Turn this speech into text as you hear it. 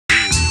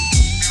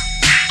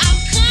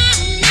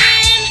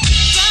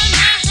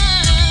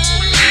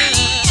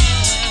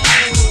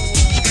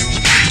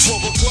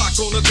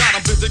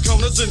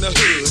in the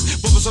hood.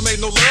 But some ain't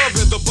no love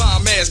in the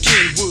bomb ass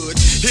Kenwood.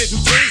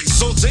 Hitting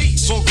threes on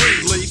D's on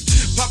Greenleaf.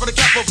 Popping the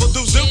cap up for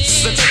deuce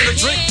deuce and taking a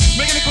drink.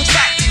 Making it quick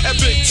stop at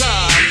big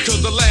time.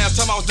 Cause the last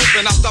time I was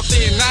dipping, I stopped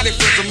in 90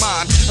 friends of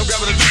mine. I'm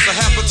grabbing a deuce, a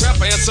half a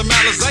tapper and some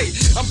Alizé.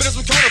 I'm in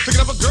some corner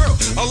picking up a girl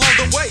along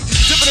the way.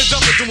 Dipping and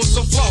jumping, doing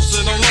some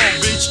flossing on Long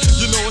Beach.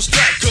 You know it's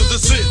strapped cause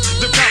this is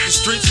the Compton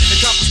streets. And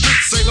Compton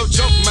streets ain't no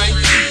joke, man.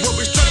 What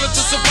we struggling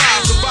to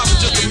survive, surviving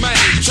just to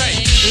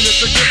maintain. And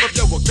if you give up,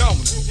 then we're gone.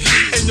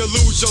 And you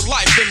lose your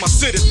life in my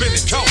city,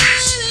 Bennett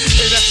Corners.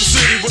 And that's the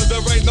city where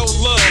there ain't no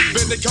love.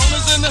 Bennett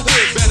Corners in the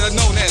hood, better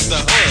known as the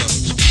hub.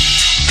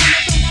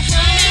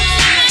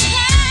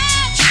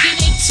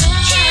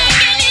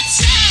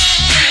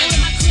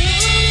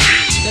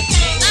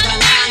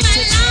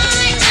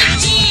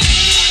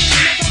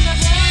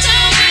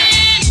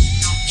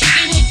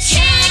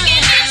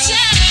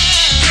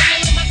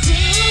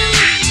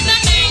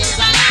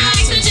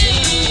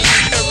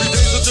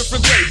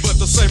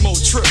 Same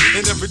old trip,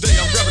 and every day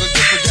I'm grabbing a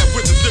different gap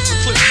with a different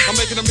clip. I'm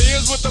making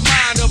amends with the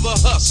mind of a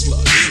hustler,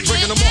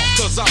 breaking them off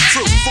cause I'm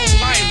true, fool,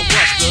 I ain't a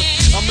buster.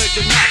 I'm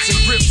making knots and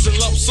grips and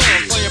lump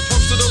sums, playing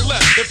punks to the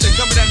left if they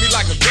coming at me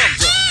like a dum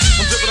drum.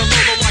 I'm dipping a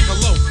low like a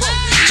low boat,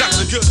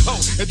 jocking a good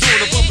hoe, and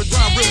doing a bump and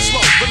grind real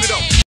slow. Bring it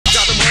up,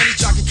 got the money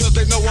jocking cause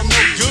they know I'm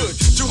no good.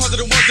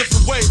 201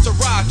 different ways to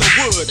ride the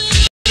wood.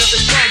 And if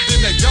they come, then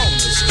they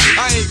donors.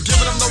 I ain't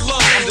giving them no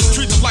love, I'm just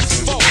treating them like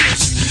some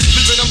foreigners.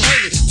 Leaving them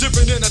hanging,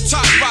 dipping in a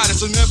top ride,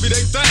 it's an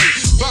everyday thing.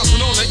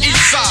 Bouncing on the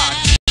east side,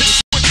 hitting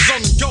switches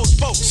on the ghost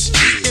folks.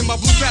 In my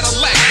blue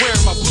Cadillac,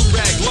 wearing my blue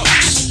rag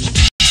looks.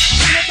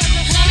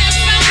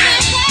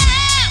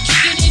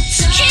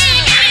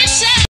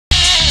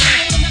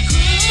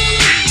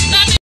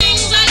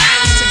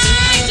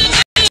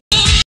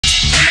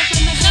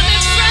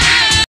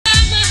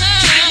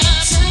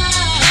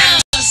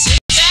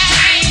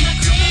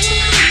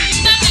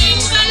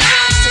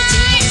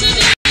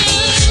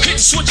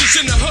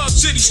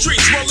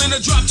 Streets rolling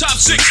a drop top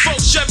 6-4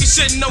 Chevy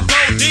sitting on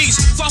gold D's.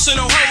 Flossing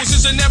on hoes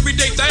is an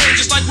everyday thing,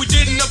 just like we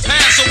did in the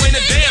past, so ain't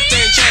a damn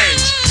thing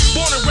changed.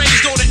 Born and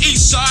raised on the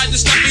east side, the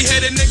stumpy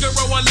headed nigga,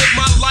 I live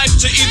my life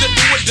to either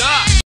do or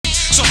die.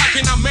 So how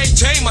can I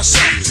maintain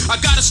myself? I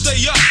gotta stay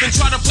up and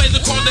try to play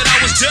the card that I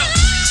was dealt.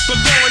 But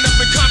growing up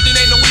in Compton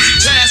ain't no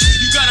easy task.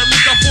 You gotta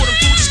look out for them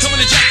fools just coming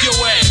to jack your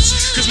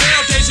ass. Cause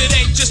nowadays it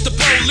ain't just the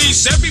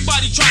police,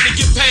 everybody trying to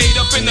get paid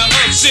up in the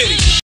hub city.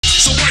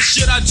 So what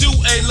should I do,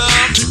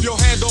 A-Love? Keep your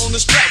hand on the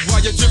strap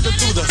while you're dipping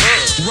through the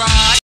hood.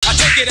 Right, I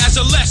take it as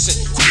a lesson.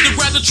 Quick to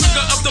grab the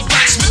trigger of the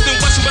blacksmith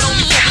and Wesson, but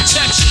only for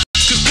protection.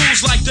 Cause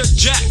fools like the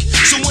Jack